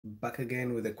back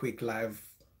again with a quick live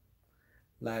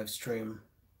stream.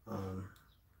 Um,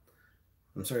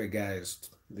 I'm sorry, guys.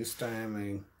 This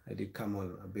time I did come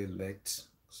on a bit late,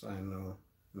 so I know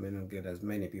I may not get as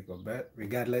many people. But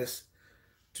regardless,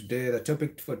 today the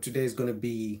topic for today is going to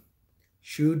be: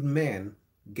 should men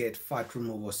get fat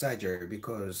removal surgery?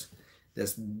 Because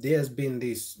there's been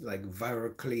this like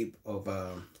viral clip of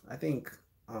I think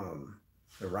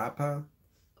a rapper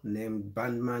named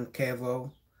Bandman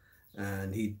Kevo,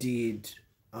 and he did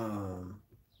um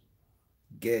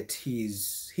get he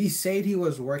said he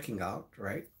was working out,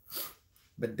 right?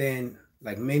 But then,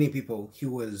 like many people,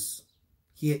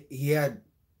 he had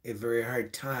a very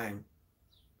hard time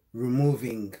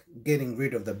removing getting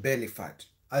rid of the belly fat.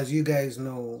 As you guys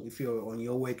know, if you're on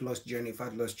your weight loss journey,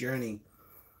 fat loss journey,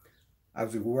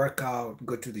 as we work out,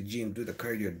 go to the gym, do the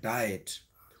cardio diet,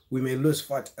 we may lose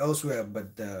fat elsewhere,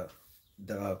 but the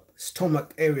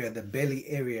stomach area, the belly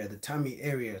area, the tummy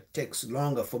area takes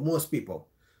longer for most people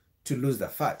to lose the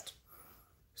fat.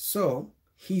 So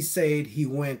he said he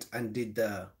went and did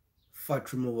the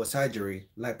fat removal surgery,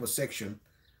 liposuction,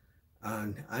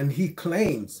 and he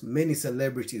claims many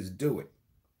celebrities do it,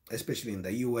 especially in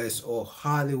the US or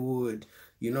Hollywood.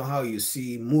 You know how you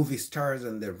see movie stars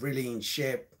and they're really in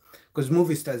shape, because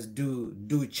movie stars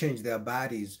do change their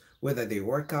bodies, whether they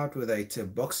work out, whether it's a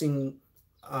boxing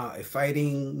a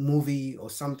fighting movie or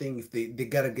something. If they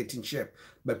gotta get in shape.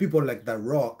 But people like The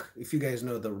Rock, if you guys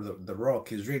know the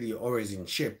Rock is really always in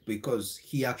shape because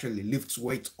he actually lifts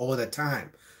weights all the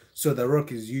time. So The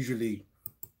Rock is usually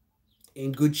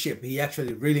in good shape. He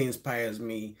actually really inspires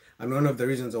me, and one of the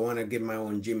reasons I want to get my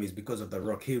own gym is because of The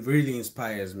Rock. He really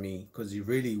inspires me because he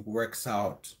really works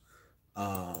out.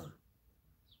 um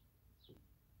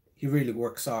he really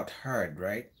works out hard,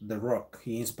 right? The Rock,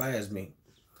 he inspires me.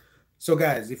 So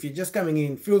guys, if you're just coming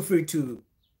in, feel free to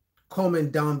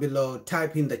comment down below,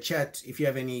 type in the chat if you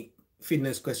have any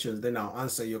fitness questions, then I'll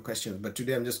answer your questions. But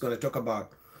today I'm just going to talk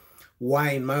about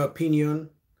why, in my opinion,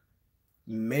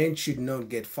 men should not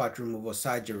get fat removal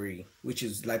surgery, which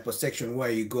is liposuction,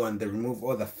 where you go and they remove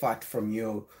all the fat from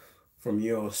your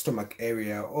stomach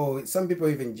area. Or some people,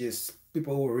 even just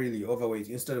people who are really overweight,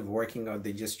 instead of working out,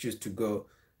 they just choose to go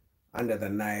under the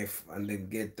knife and then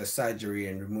get the surgery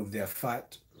and remove their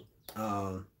fat.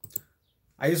 um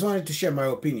I just wanted to share my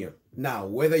opinion. Now,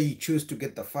 whether you choose to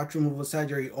get the fat removal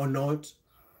surgery or not,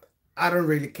 I don't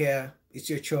really care. It's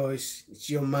your choice, it's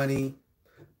your money.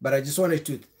 But I just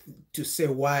wanted to say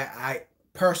why I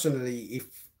personally, if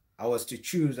I was to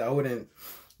choose, I wouldn't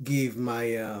give my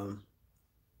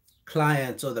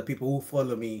clients or the people who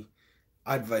follow me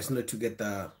advice not to get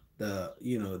the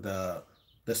you know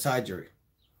the surgery.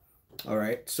 All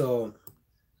right. So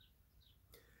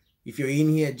if you're in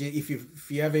here,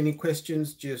 if you have any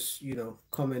questions, just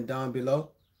comment down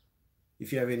below.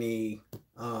 If you have any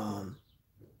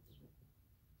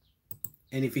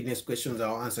fitness questions,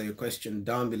 I'll answer your question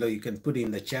down below. You can put it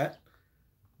in the chat.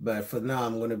 But for now,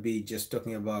 I'm going to be just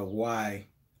talking about why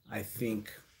I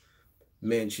think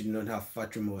men should not have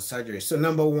fat removal surgery. So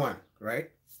number one,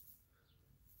 right?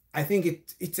 I think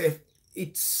it's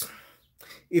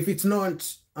if it's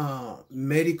not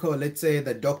medical, let's say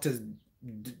the doctors,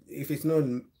 if it's not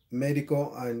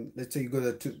medical, and let's say you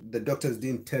go to the doctors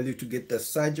didn't tell you to get the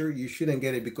surgery, you shouldn't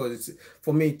get it, because it's,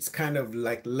 for me, it's kind of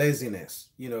like laziness.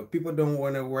 People don't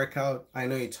want to work out. I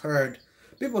know it's hard.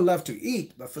 People love to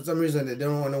eat, but for some reason they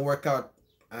don't want to work out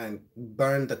and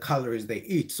burn the calories they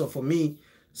eat. So for me,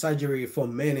 surgery for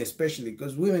men especially,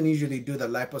 because women usually do the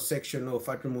liposuction or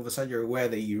fat removal surgery, where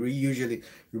they usually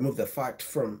remove the fat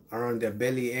from around their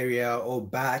belly area or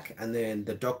back, and then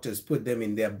the doctors put them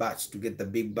in their butts to get the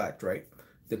big butt, right?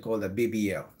 They call the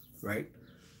BBL, right?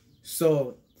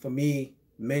 So for me,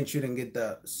 men shouldn't get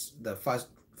the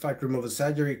fat removal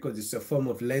surgery because it's a form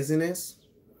of laziness.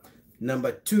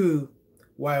 Number two,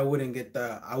 why I wouldn't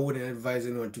advise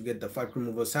anyone to get the fat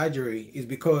removal surgery is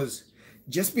because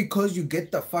just because you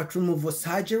get the fat removal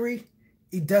surgery,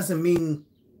 it doesn't mean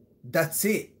that's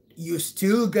it. You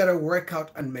still gotta work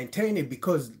out and maintain it,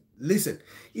 because listen,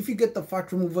 if you get the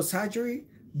fat removal surgery,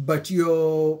 but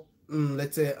your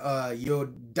let's say your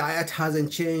diet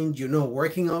hasn't changed, you're not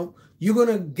working out, you're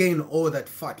gonna gain all that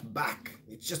fat back.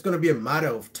 It's just gonna be a matter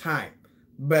of time.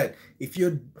 But if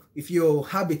your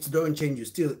habits don't change, you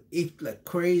still eat like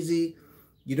crazy,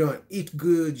 you don't eat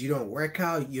good, you don't work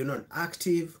out, you're not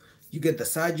active, you get the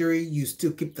surgery, you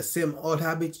still keep the same old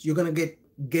habits, you're gonna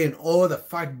gain all the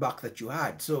fat back that you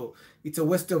had. So it's a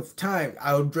waste of time.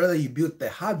 I would rather you build the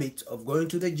habit of going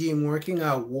to the gym, working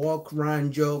out, walk,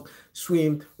 run, jog,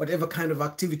 swim, whatever kind of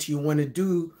activity you want to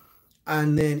do,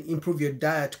 and then improve your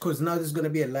diet, because now there's going to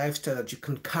be a lifestyle that you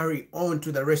can carry on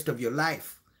to the rest of your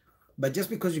life. But just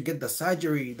because you get the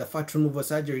surgery, the fat removal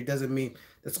surgery, doesn't mean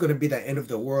that's going to be the end of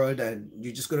the world and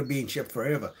you're just going to be in shape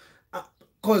forever.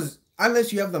 Because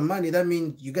unless you have the money, that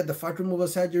means you get the fat removal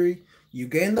surgery, you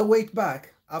gain the weight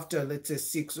back after, let's say,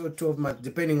 6 or 12 months,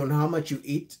 depending on how much you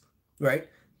eat, right?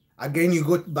 Again, you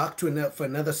go back to for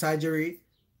another surgery,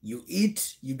 you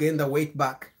eat, you gain the weight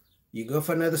back, you go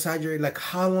for another surgery. Like,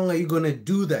 how long are you going to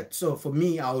do that? So for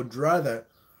me, I would rather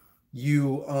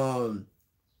you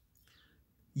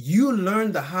you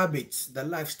learn the habits, the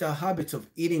lifestyle habits of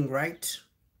eating right,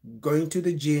 going to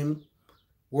the gym,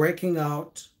 working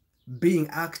out, being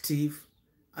active,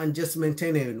 and just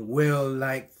maintaining a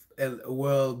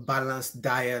well-balanced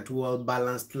diet,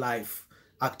 well-balanced life,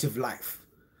 active life.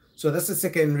 So that's the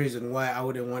second reason why I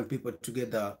wouldn't want people to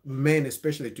get the men,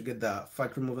 especially to get the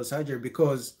fat removal surgery,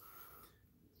 because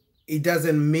it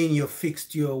doesn't mean you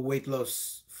fixed your weight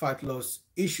loss, fat loss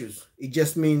issues. It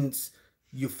just means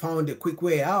you found a quick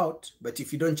way out. But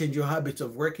if you don't change your habits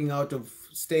of working out, of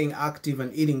staying active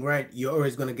and eating right, you're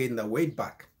always going to gain the weight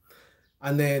back.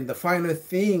 And then the final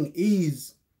thing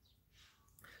is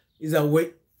a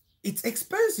weight. It's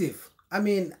expensive. I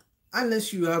mean,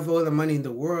 unless you have all the money in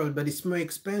the world, but it's more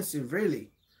expensive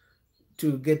really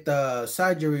to get the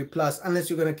surgery. Plus, unless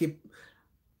you're going to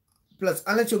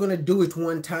do it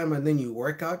one time and then you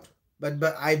work out. But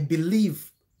I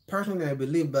believe, personally, I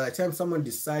believe by the time someone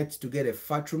decides to get a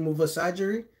fat removal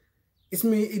surgery,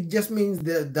 it just means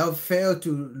that they'll fail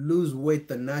to lose weight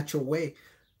the natural way,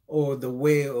 or the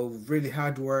way of really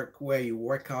hard work where you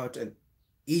work out and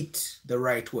eat the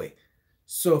right way.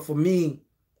 So for me,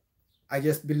 I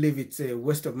just believe it's a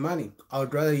waste of money. I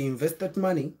would rather you invest that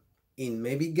money in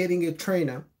maybe getting a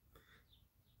trainer.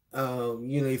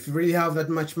 If you really have that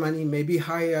much money, maybe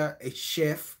hire a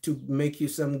chef to make you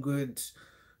some good,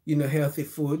 healthy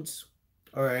foods.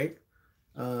 All right.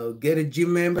 Get a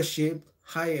gym membership,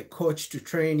 hire a coach to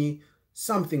train you,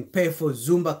 something, pay for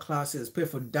Zumba classes, pay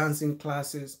for dancing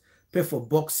classes, pay for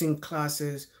boxing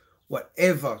classes,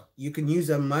 whatever. You can use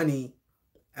that money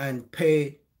and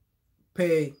pay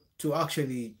to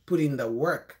actually put in the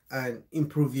work and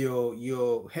improve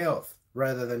your health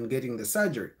rather than getting the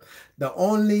surgery. The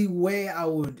only way I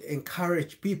would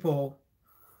encourage people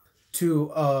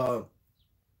to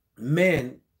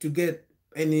men to get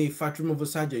any fat removal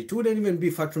surgery, it wouldn't even be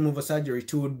fat removal surgery,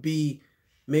 it would be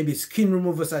maybe skin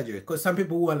removal surgery. Because some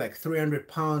people who are like 300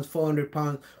 pounds, 400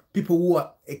 pounds, people who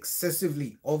are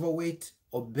excessively overweight,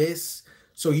 obese,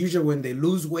 so usually when they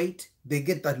lose weight, they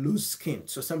get that loose skin.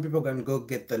 So some people can go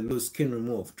get the loose skin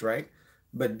removed, right?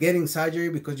 But getting surgery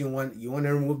because you want to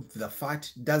remove the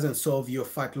fat doesn't solve your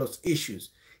fat loss issues.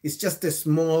 It's just a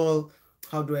small,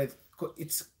 let's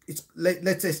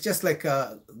say it's just like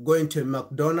going to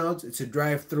McDonald's. It's a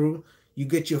drive-through. You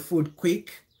get your food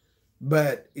quick,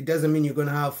 but it doesn't mean you're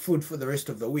gonna have food for the rest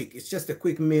of the week. It's just a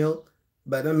quick meal,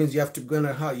 but that means you're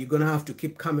gonna have to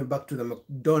keep coming back to the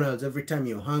McDonald's every time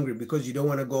you're hungry because you don't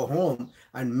want to go home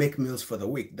and make meals for the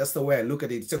week. That's the way I look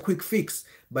at it. It's a quick fix,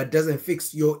 but it doesn't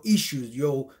fix your issues,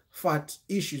 your fat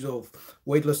issues, of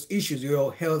weight loss issues,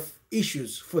 your health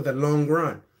issues for the long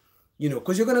run.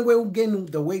 Because you're gonna go gain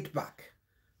the weight back.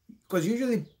 Because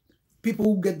usually people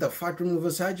who get the fat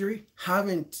removal surgery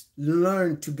haven't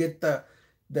learned to get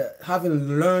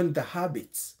haven't learned the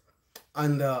habits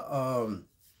and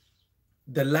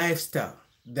the lifestyle.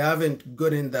 They haven't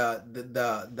gotten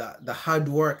the hard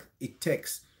work it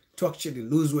takes to actually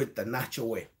lose weight the natural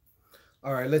way.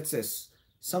 All right, let's say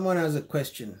someone has a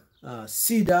question.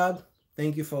 C-Dub,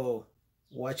 thank you for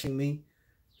watching me.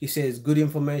 He says, good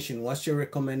information. What's your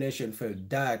recommendation for a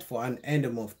diet for an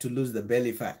endomorph to lose the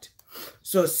belly fat?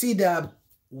 So C-Dub,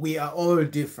 we are all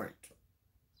different.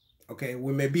 Okay,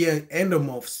 we may be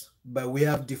endomorphs, but we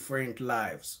have different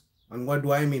lives. And what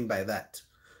do I mean by that?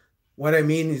 What I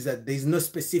mean is that there's no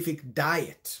specific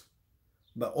diet,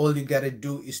 but all you gotta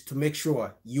do is to make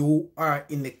sure you are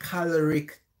in a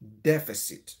caloric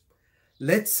deficit.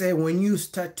 Let's say when you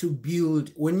start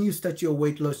your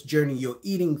weight loss journey, you're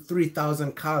eating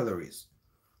 3,000 calories.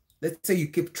 Let's say you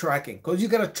keep tracking, because you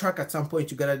gotta track at some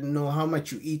point. You gotta know how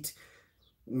much you eat,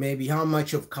 maybe how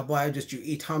much of carbohydrates you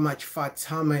eat, how much fats,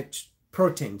 how much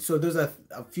protein. So those are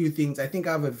a few things. I think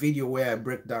I have a video where I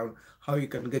break down how you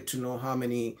can get to know how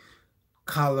many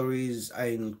calories are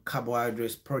in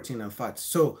carbohydrates, protein, and fats.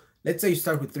 So let's say you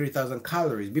start with 3,000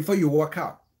 calories before you work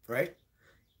out, right?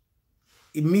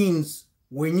 It means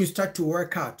when you start to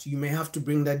work out, you may have to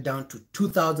bring that down to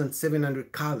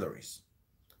 2,700 calories.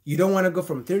 You don't want to go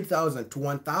from 3,000 to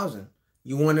 1,000.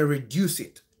 You want to reduce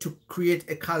it to create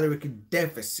a caloric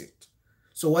deficit.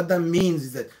 So what that means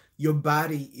is that your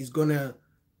body is gonna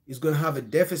have a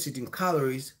deficit in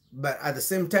calories, but at the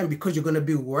same time, because you're gonna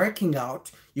be working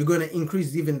out, you're gonna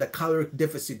increase even the caloric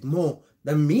deficit more.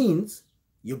 That means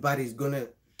your body is gonna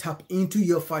tap into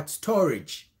your fat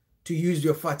storage to use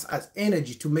your fats as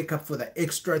energy to make up for the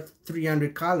extra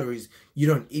 300 calories you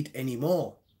don't eat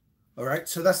anymore. All right,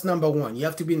 so that's number one. You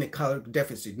have to be in a caloric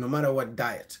deficit no matter what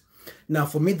diet. Now,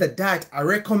 for me, the diet I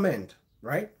recommend,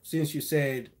 right? Since you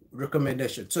said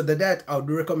recommendation. So the diet I would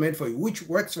recommend for you, which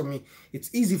works for me,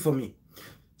 it's easy for me.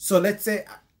 So let's say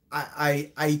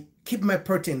I keep my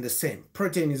protein the same.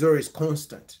 Protein is always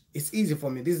constant. It's easy for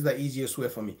me. This is the easiest way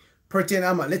for me. Protein,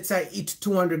 let's say I eat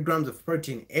 200 grams of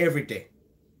protein every day,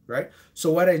 right?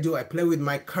 So what I do, I play with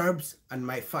my carbs and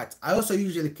my fats. I also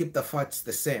usually keep the fats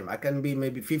the same. I can be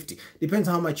maybe 50, depends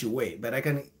how much you weigh, but I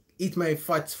can eat my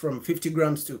fats from 50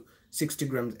 grams to 60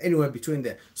 grams, anywhere between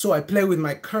there. So I play with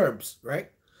my carbs,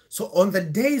 right? So on the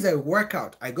days I work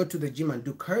out, I go to the gym and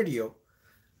do cardio,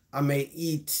 I may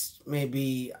eat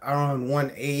maybe around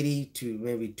 180 to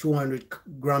maybe 200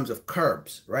 grams of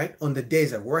carbs, right? On the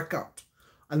days I work out.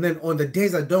 And then on the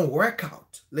days I don't work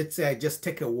out, let's say I just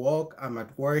take a walk, I'm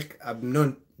at work, I'm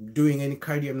not doing any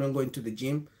cardio, I'm not going to the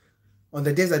gym. On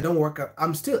the days I don't work out,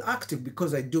 I'm still active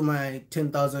because I do my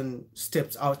 10,000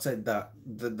 steps outside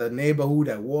the neighborhood.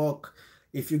 I walk.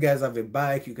 If you guys have a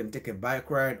bike, you can take a bike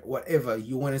ride, whatever,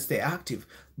 you want to stay active.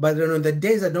 But then on the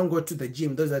days I don't go to the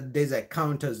gym, those are the days I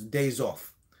count as days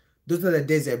off. Those are the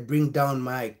days I bring down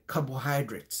my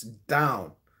carbohydrates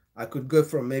down. I could go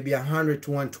from maybe 100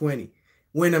 to 120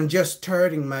 when I'm just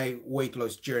starting my weight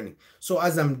loss journey. So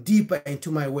as I'm deeper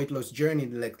into my weight loss journey,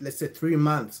 like let's say 3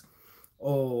 months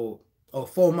or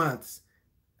 4 months,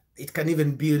 it can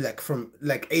even be like from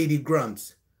like 80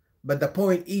 grams. But the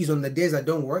point is, on the days I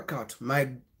don't work out,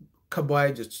 my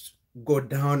carbohydrates go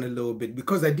down a little bit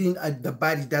because the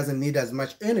body doesn't need as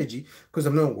much energy because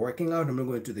I'm not working out, I'm not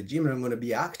going to the gym, and I'm going to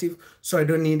be active. So I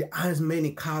don't need as many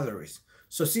calories.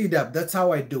 So see that's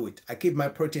how I do it. I keep my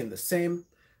protein the same,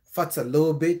 fats a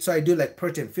little bit. So I do like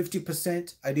protein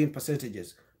 50%. I do in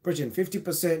percentages. Protein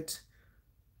 50%,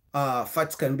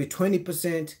 fats can be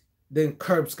 20%, then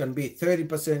carbs can be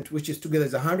 30%, which is together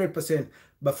is 100%.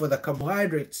 But for the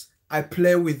carbohydrates, I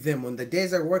play with them. On the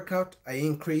days I work out, I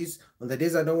increase. On the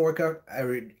days I don't work out, I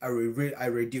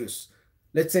reduce.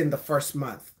 Let's say in the first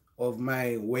month of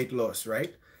my weight loss,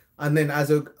 right? And then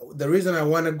the reason I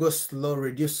want to go slow,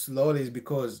 reduce slowly, is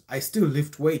because I still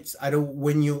lift weights. I don't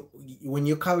when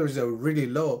your calories are really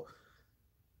low,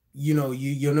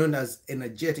 you're not as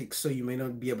energetic, so you may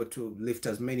not be able to lift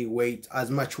as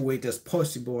much weight as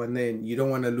possible, and then you don't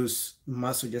want to lose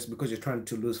muscle just because you're trying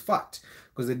to lose fat.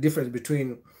 Because the difference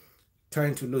between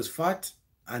trying to lose fat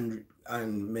and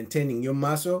maintaining your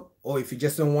muscle, or if you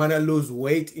just don't want to lose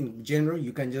weight in general,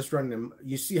 you can just run them.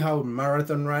 You see how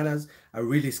marathon runners are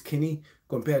really skinny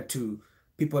compared to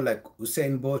people like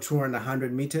Usain Bolt who run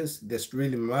 100 meters. That's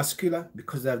really muscular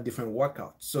because they have different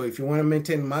workouts. So if you want to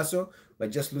maintain muscle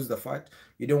but just lose the fat,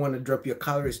 you don't want to drop your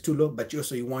calories too low, but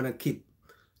you want to keep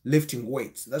lifting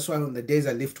weights. That's why on the days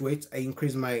I lift weights, I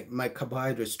increase my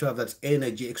carbohydrates to have that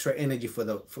energy, extra energy for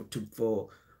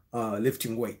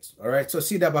lifting weights. All right. So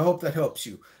see that. I hope that helps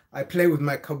you. I play with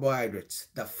my carbohydrates.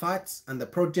 The fats and the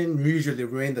protein usually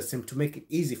remain the same to make it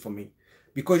easy for me,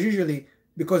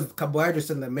 because carbohydrates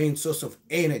are the main source of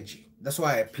energy. That's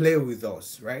why I play with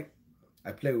those. Right.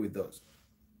 I play with those.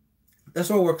 That's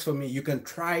what works for me. You can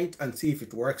try it and see if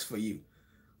it works for you.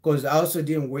 Because I also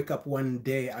didn't wake up one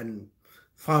day and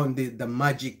found the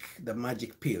magic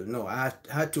pill. No, I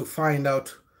had to find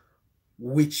out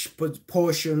which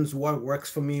portions, what works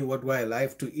for me, what do I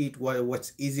like to eat,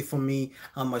 what's easy for me,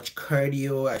 how much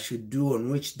cardio I should do on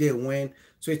which day, when.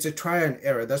 So it's a try and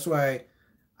error. That's why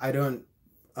I don't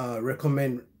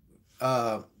recommend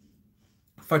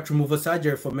fat removal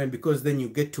surgery for men, because then you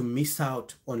get to miss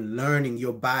out on learning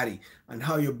your body and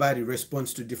how your body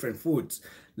responds to different foods.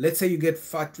 Let's say you get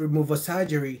fat removal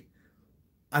surgery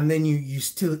and then you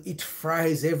still eat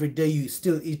fries every day, you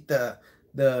still eat the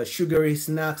sugary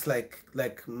snacks like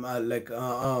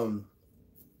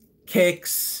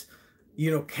cakes,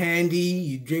 candy,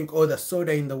 you drink all the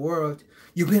soda in the world,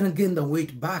 you're gonna gain the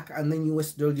weight back, and then you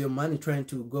wasted all your money trying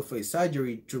to go for a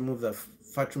surgery to remove the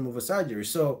fat removal surgery.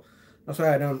 So that's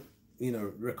why I don't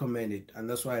recommend it, and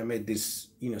that's why I made this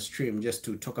stream, just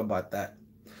to talk about that.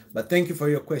 But thank you for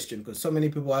your question, because so many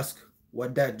people ask,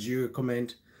 what diet do you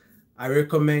recommend? I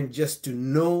recommend just to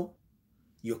know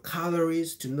your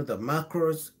calories, to know the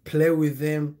macros, play with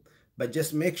them, but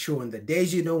just make sure on the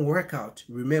days you don't work out,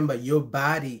 remember your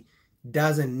body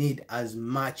doesn't need as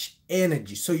much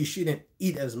energy, so you shouldn't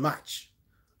eat as much.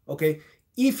 Okay,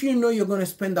 If you know you're going to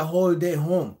spend the whole day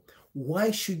home, why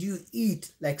should you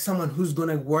eat like someone who's going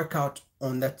to work out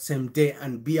on that same day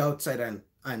and be outside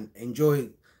and enjoy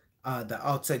the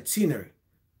outside scenery?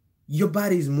 Your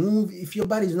body's move. If your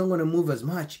body's not going to move as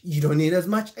much, you don't need as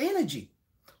much energy.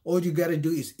 All you got to do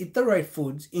is eat the right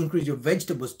foods, increase your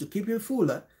vegetables to keep you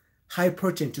fuller, high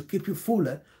protein to keep you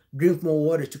fuller, drink more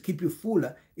water to keep you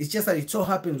fuller. It's just that it so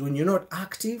happens when you're not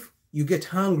active, you get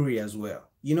hungry as well.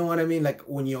 You know what I mean? Like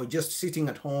when you're just sitting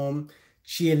at home,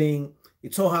 chilling,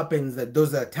 it so happens that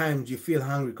those are times you feel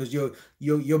hungry because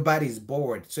your body's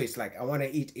bored. So it's like, I want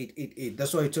to eat, eat, eat, eat.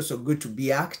 That's why it's also good to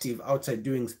be active outside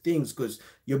doing things, because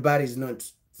your body's not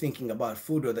thinking about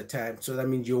food all the time. So that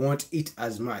means you won't eat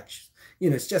as much. You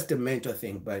know, it's just a mental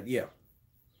thing, but yeah.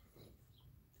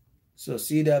 So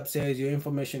CDAP says your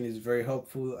information is very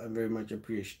helpful and very much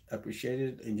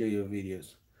appreciated. Enjoy your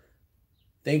videos.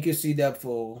 Thank you, CDAP,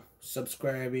 for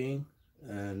subscribing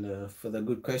and for the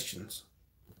good questions.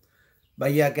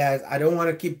 But yeah, guys, I don't want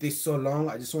to keep this so long.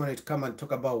 I just wanted to come and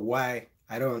talk about why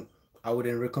I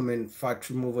wouldn't recommend fat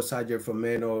removal surgery for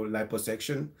men or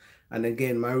liposuction. And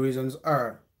again, my reasons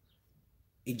are,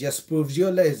 it just proves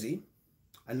you're lazy.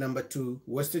 And number two,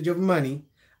 wastage of money.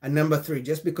 And number three,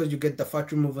 just because you get the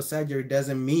fat removal surgery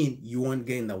doesn't mean you won't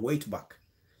gain the weight back.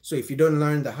 So if you don't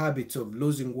learn the habits of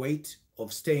losing weight,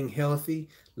 of staying healthy,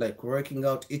 like working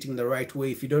out, eating the right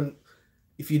way, if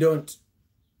you don't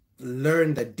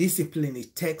learn the discipline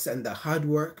it takes and the hard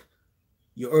work,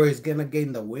 you're always gonna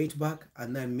gain the weight back.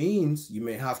 And that means you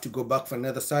may have to go back for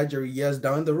another surgery years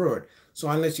down the road. So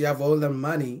unless you have all the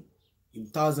money in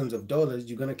thousands of dollars,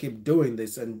 you're gonna keep doing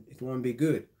this and it won't be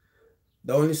good.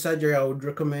 The only surgery I would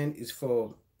recommend is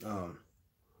for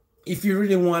if you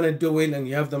really want to do it and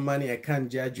you have the money. I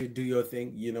can't judge you, do your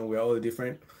thing. You know, we're all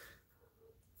different.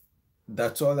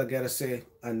 That's all I gotta say.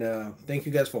 And thank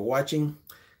you guys for watching.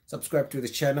 Subscribe to the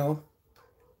channel,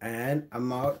 and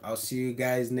I'm out. I'll see you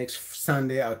guys next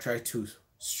Sunday. I'll try to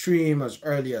stream as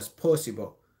early as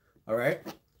possible. All right,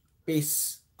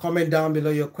 peace. Comment down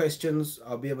below your questions.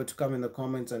 I'll be able to come in the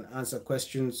comments and answer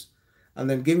questions. And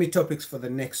then give me topics for the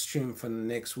next stream for the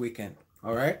next weekend.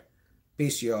 All right.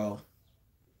 Peace, y'all.